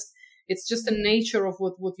 It's just the nature of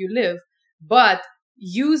what you live, but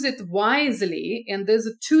use it wisely. And there's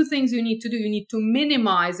 2 things you need to do. You need to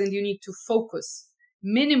minimize and you need to focus.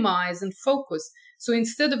 Minimize and focus. So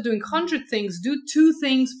instead of doing 100 things, do 2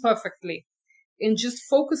 things perfectly and just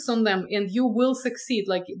focus on them and you will succeed.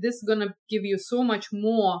 Like this is going to give you so much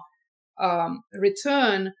more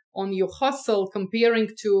return on your hustle comparing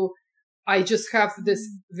to, I just have this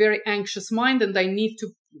very anxious mind and I need to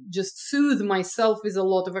just soothe myself with a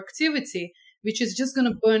lot of activity, which is just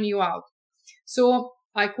going to burn you out. So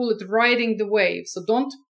I call it riding the wave. So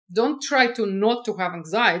don't try to not to have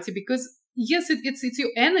anxiety, because yes, it's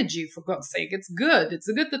your energy, for God's sake. It's good. It's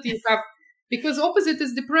good that you have Because opposite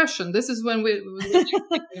is depression. This is when we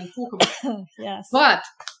can talk about. Yes. But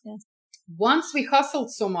yes. Once we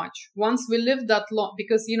hustled so much, once we lived that long,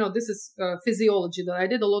 because, this is physiology, that I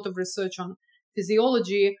did a lot of research on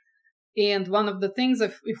physiology. And one of the things,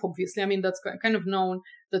 obviously, that's kind of known,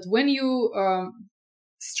 that when you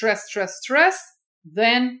stress,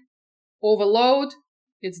 then overload,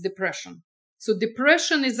 it's depression. So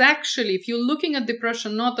depression is actually, if you're looking at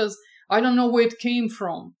depression not as, I don't know where it came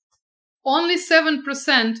from, only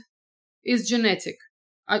 7% is genetic.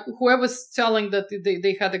 Whoever's telling that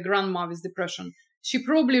they had a grandma with depression, she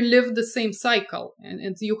probably lived the same cycle,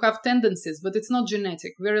 and you have tendencies, but it's not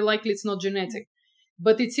genetic. Very likely it's not genetic.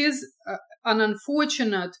 But it is an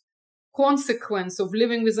unfortunate consequence of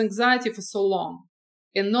living with anxiety for so long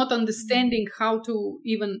and not understanding how to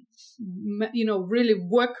even, really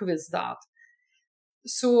work with that.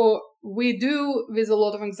 So we do, with a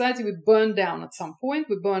lot of anxiety, we burn down at some point,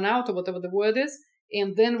 we burn out, or whatever the word is,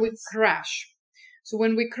 and then we crash. So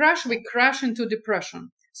when we crash into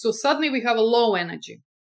depression. So suddenly we have a low energy.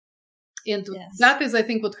 And that is, I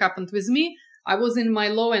think, what happened with me. I was in my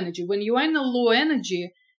low energy. When you are in a low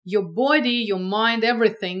energy, your body, your mind,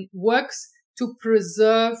 everything works to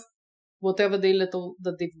preserve whatever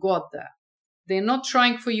that they've got there. They're not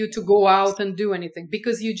trying for you to go out and do anything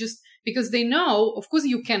because they know, of course,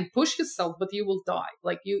 you can push yourself, but you will die.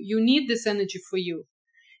 Like you need this energy for you.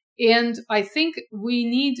 And I think we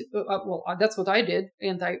need, that's what I did.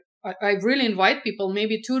 And I really invite people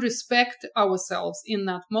maybe to respect ourselves in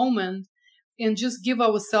that moment and just give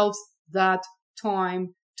ourselves that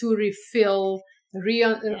time to refill,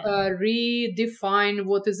 redefine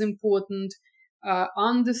what is important,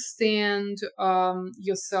 understand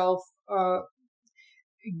yourself,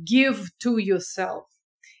 give to yourself.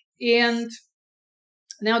 And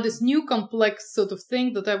now this new complex sort of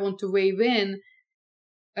thing that I want to wave in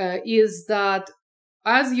is that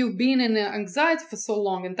as you've been in anxiety for so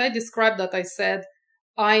long, and I described that, I said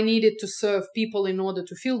I needed to serve people in order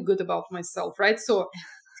to feel good about myself, right? So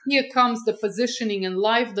here comes the positioning in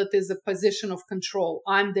life that is a position of control.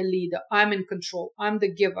 I'm the leader. I'm in control. I'm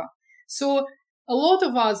the giver. So a lot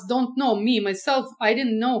of us don't know, myself, I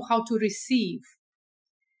didn't know how to receive.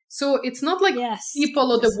 So it's not like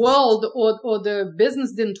people or the world or the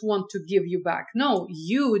business didn't want to give you back. No,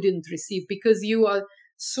 you didn't receive because you are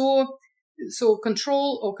so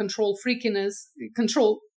control freakiness,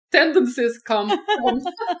 control tendencies come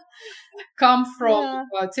from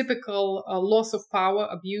typical loss of power,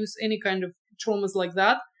 abuse, any kind of traumas like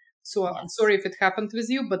that. So I'm sorry if it happened with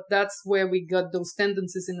you, but that's where we got those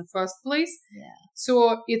tendencies in the first place. Yeah.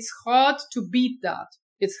 So it's hard to beat that.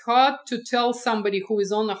 It's hard to tell somebody who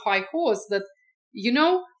is on a high horse that, you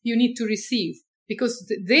need to receive because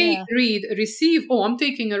they receive, I'm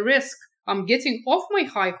taking a risk. I'm getting off my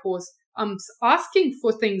high horse. I'm asking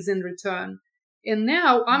for things in return. And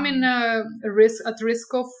now I'm in at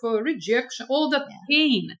risk of rejection, all that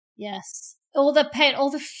pain. Yes. All the pain,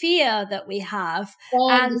 all the fear that we have.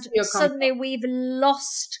 And suddenly we've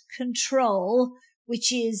lost control,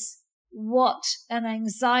 which is what an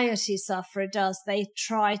anxiety sufferer does. They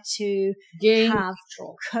try to have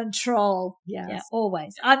control. Yes. Yeah,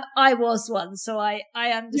 always. I was one, so I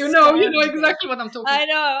understand. You know exactly what I'm talking about. I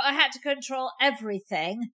know. I had to control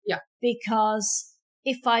everything. Yeah. Because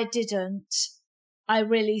if I didn't, I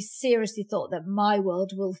really seriously thought that my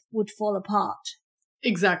world would fall apart.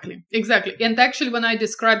 Exactly. And actually, when I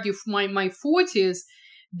described you my 40s,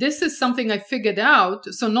 this is something I figured out.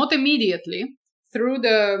 So not immediately. Through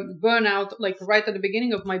the burnout, like right at the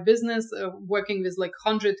beginning of my business, working with like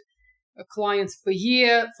 100 clients per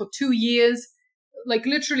year for 2 years, like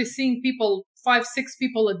literally seeing people, 5-6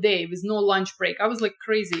 people a day with no lunch break. I was like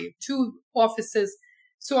crazy, 2 offices.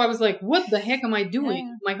 So I was like, what the heck am I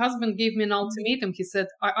doing? Yeah. My husband gave me an ultimatum. He said,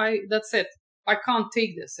 that's it. I can't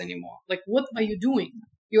take this anymore. Like, what are you doing?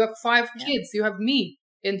 You have 5 kids, you have me,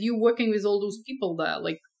 and you working with all those people there.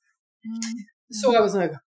 Like, so I was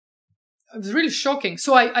like, it was really shocking.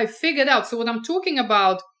 So I figured out. So what I'm talking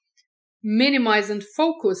about, minimize and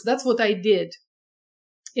focus, that's what I did.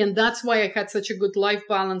 And that's why I had such a good life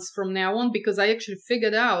balance from now on, because I actually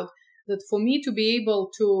figured out that for me to be able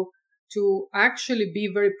to actually be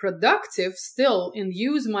very productive still and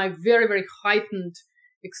use my very, very heightened,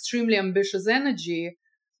 extremely ambitious energy,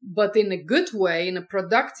 but in a good way, in a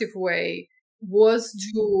productive way, was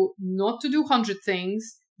to not to do 100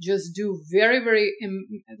 things, just do very, very,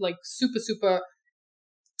 like super,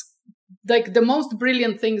 like the most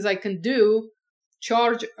brilliant things I can do,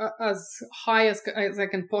 charge as high as I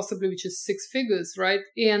can possibly, which is 6 figures, right?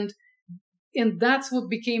 And that's what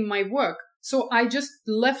became my work. So I just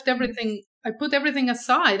left everything. I put everything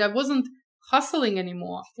aside. I wasn't hustling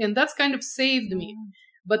anymore. And that's kind of saved me.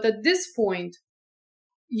 But at this point,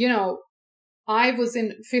 I was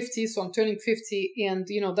in 50, so I'm turning 50. And,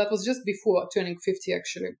 that was just before turning 50,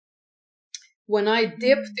 actually. When I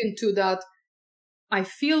dipped into that, I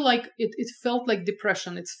feel like it felt like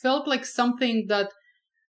depression. It felt like something that,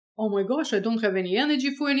 oh my gosh, I don't have any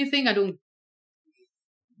energy for anything. I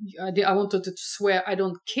wanted to swear, I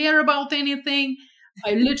don't care about anything.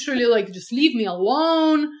 I literally just leave me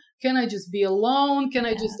alone. Can I just be alone? Can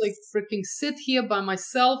I just freaking sit here by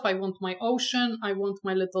myself? I want my ocean. I want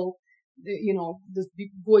my little, this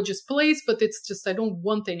gorgeous place, but it's just, I don't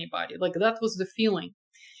want anybody. That was the feeling.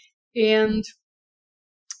 And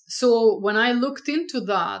so when I looked into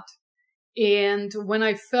that, and when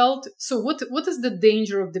I felt, so what is the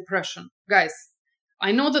danger of depression? Guys,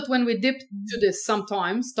 I know that when we dip to this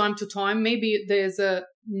sometimes, time to time, maybe there's a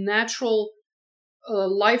natural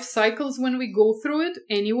life cycles when we go through it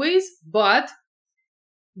anyways, but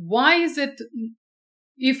why is it,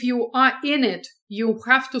 if you are in it, you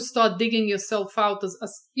have to start digging yourself out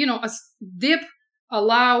as dip,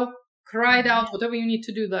 allow, cry it out, whatever you need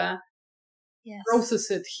to do there. Yes.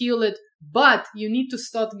 Process it, heal it, but you need to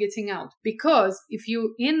start getting out, because if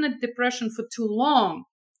you're in a depression for too long,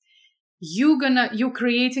 you're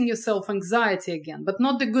creating yourself anxiety again, but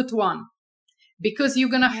not the good one, because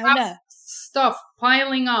you're gonna have stuff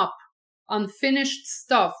piling up, unfinished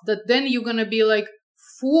stuff, that then you're gonna be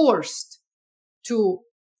forced to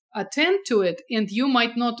attend to it, and you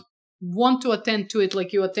might not want to attend to it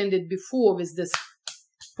like you attended before, with this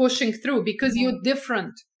pushing through, because you're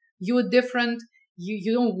different. You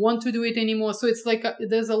don't want to do it anymore. So it's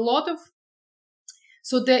there's a lot of,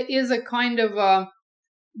 so there is a kind of,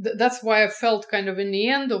 that's why I felt kind of in the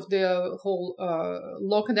end of the whole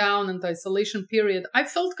lockdown and isolation period, I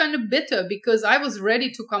felt kind of bitter, because I was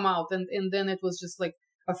ready to come out, and then it was just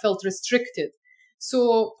I felt restricted.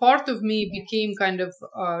 So part of me became kind of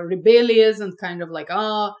rebellious and kind of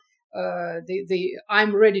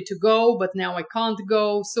I'm ready to go, but now I can't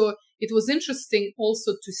go. So it was interesting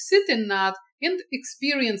also to sit in that and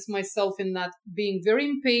experience myself in that, being very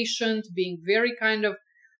impatient, being very kind of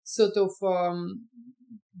sort of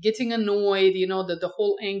getting annoyed, the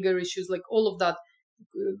whole anger issues, all of that.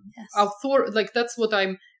 That's what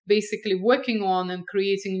I'm basically working on and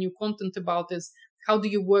creating new content about, is how do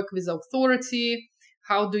you work with authority?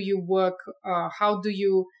 How do you work? How do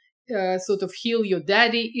you sort of heal your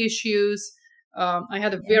daddy issues? I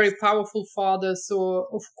had a very powerful father, so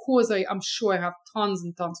of course I'm sure I have tons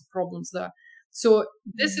and tons of problems there. So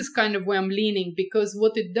this is kind of where I'm leaning, because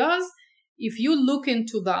what it does, if you look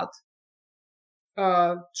into that,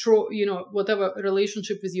 whatever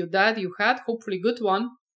relationship with your dad you had, hopefully good one,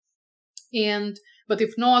 but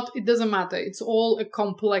if not, it doesn't matter. It's all a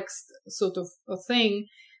complex sort of a thing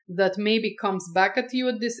that maybe comes back at you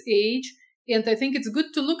at this age. And I think it's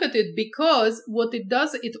good to look at it, because what it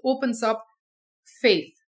does, it opens up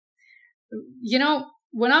faith.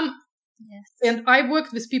 When and I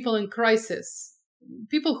worked with people in crisis,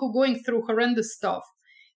 people who are going through horrendous stuff.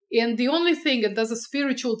 And the only thing, and as a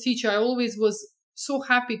spiritual teacher, I always was so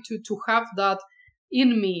happy to have that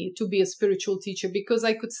in me, to be a spiritual teacher, because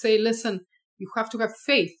I could say, listen, you have to have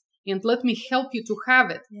faith, and let me help you to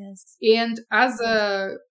have it. Yes. And as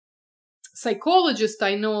a psychologist,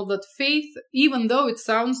 I know that faith, even though it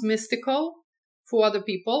sounds mystical for other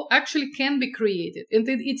people, actually can be created. And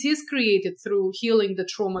it is created through healing the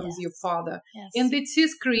trauma with your father. Yes. And it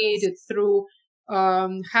is created through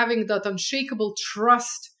having that unshakable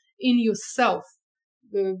trust in yourself,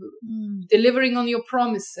 delivering on your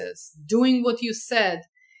promises, doing what you said.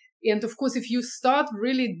 And of course, if you start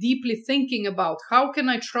really deeply thinking about how can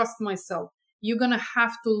I trust myself, you're going to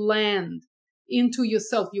have to land into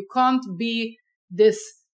yourself. You can't be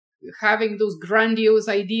having those grandiose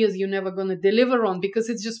ideas you're never going to deliver on, because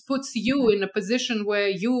it just puts you in a position where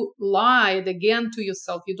you lied again to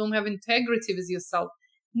yourself. You don't have integrity with yourself.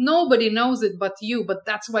 Nobody knows it but you, but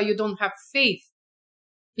that's why you don't have faith,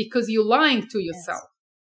 because you're lying to yourself.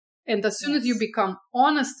 Yes. And as soon as you become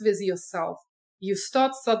honest with yourself, you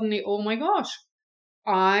start suddenly, oh my gosh,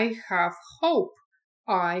 I have hope.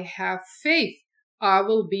 I have faith. I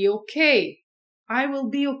will be okay. I will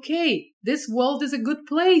be okay. This world is a good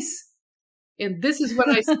place. And this is when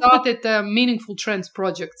I started Meaningful Trends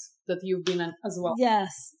projects that you've been in as well.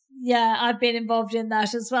 Yes. Yeah, I've been involved in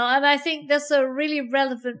that as well. And I think that's a really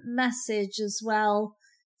relevant message as well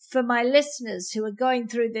for my listeners who are going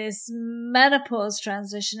through this menopause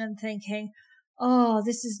transition and thinking, oh,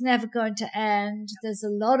 this is never going to end. There's a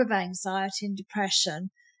lot of anxiety and depression.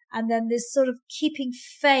 And then this sort of keeping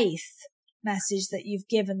faith message that you've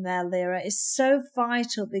given there, Lyra, is so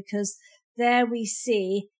vital, because there we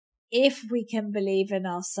see if we can believe in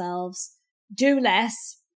ourselves, do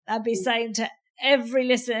less. I'd be saying to every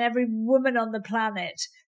listener, every woman on the planet,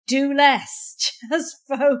 do less, just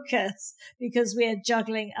focus, because we are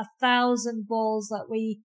juggling 1,000 balls that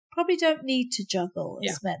we probably don't need to juggle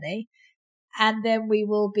as many. And then we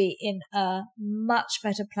will be in a much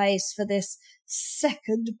better place for this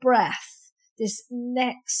second breath, this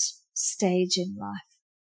next stage in life.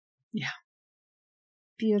 Yeah.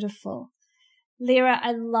 Beautiful. Lyra,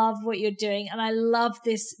 I love what you're doing, and I love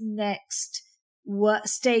this next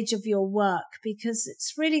stage of your work because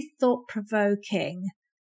it's really thought-provoking.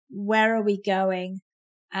 Where are we going,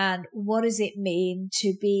 and what does it mean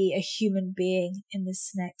to be a human being in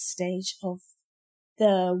this next stage of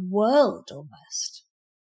the world almost?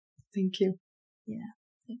 Thank you. Yeah,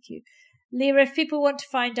 thank you. Lyra, if people want to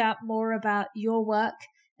find out more about your work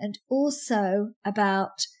and also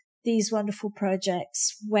about these wonderful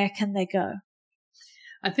projects, where can they go?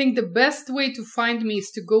 I think the best way to find me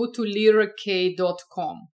is to go to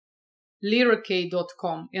lyrak.com.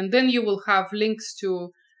 lyrak.com. And then you will have links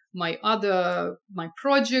to my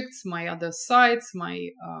projects, my other sites,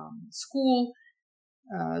 my school,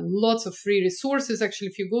 lots of free resources. Actually,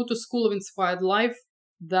 if you go to School of Inspired Life,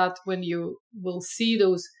 that when you will see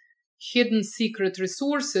those hidden secret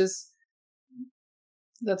resources,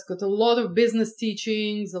 that's got a lot of business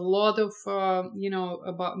teachings, a lot of,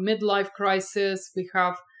 about midlife crisis. We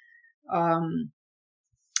have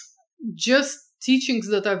just teachings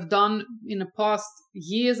that I've done in the past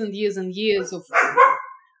years and years and years of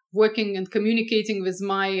working and communicating with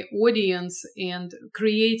my audience and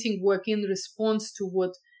creating work in response to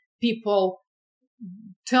what people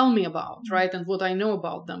tell me about, right? And what I know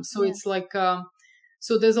about them. So it's like,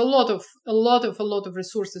 so there's a lot of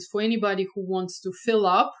resources for anybody who wants to fill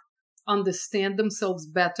up, understand themselves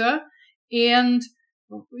better, and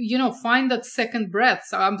find that second breath.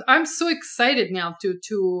 So I'm so excited now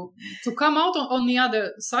to come out on the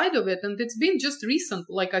other side of it. And it's been just recent.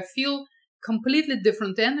 Like I feel completely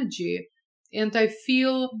different energy, and I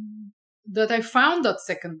feel that I found that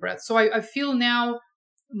second breath. So I feel now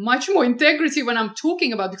much more integrity when I'm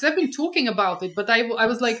talking about it, because I've been talking about it, but I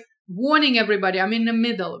was like warning everybody, I'm in the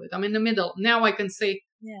middle of it. Now I can say,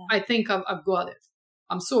 I think I've got it.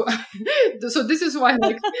 I'm so this is why,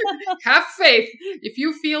 like, have faith if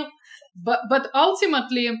you feel, but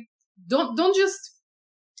ultimately don't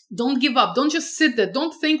give up. Don't just sit there.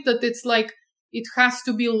 Don't think that it's like it has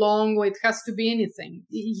to be long or it has to be anything.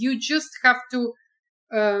 You just have to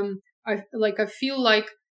I feel like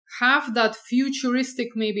have that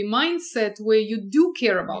futuristic maybe mindset where you do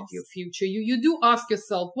care about your future. You do ask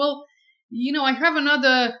yourself, well, I have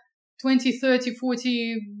another 20, 30,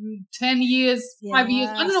 40, 10 years, 5 years.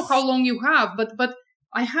 I don't know how long you have, but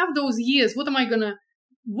I have those years. What do I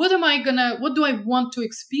want to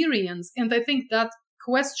experience? And I think that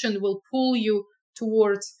question will pull you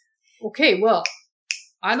towards, okay, well,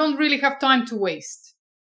 I don't really have time to waste.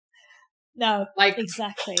 No, like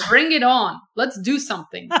exactly. Bring it on. Let's do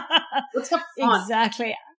something. Let's have fun.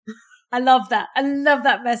 Exactly. I love that. I love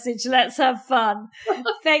that message. Let's have fun.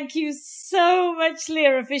 Thank you so much,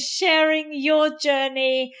 Lyra, for sharing your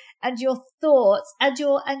journey and your thoughts and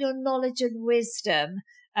your knowledge and wisdom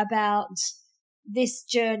about this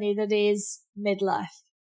journey that is midlife.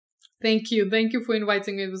 Thank you. Thank you for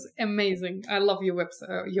inviting me. It was amazing. I love your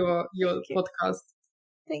website, your podcast.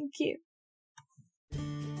 Thank you.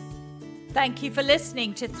 Thank you for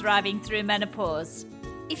listening to Thriving Through Menopause.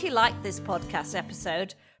 If you like this podcast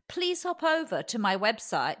episode, please hop over to my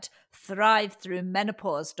website,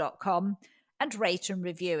 thrivethroughmenopause.com, and rate and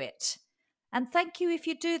review it. And thank you if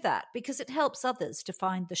you do that, because it helps others to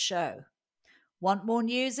find the show. Want more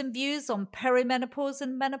news and views on perimenopause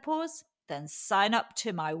and menopause? Then sign up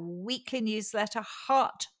to my weekly newsletter,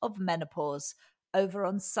 Heart of Menopause, over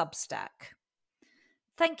on Substack.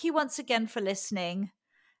 Thank you once again for listening,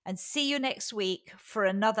 and see you next week for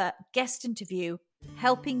another guest interview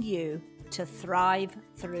helping you to thrive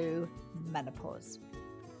through menopause.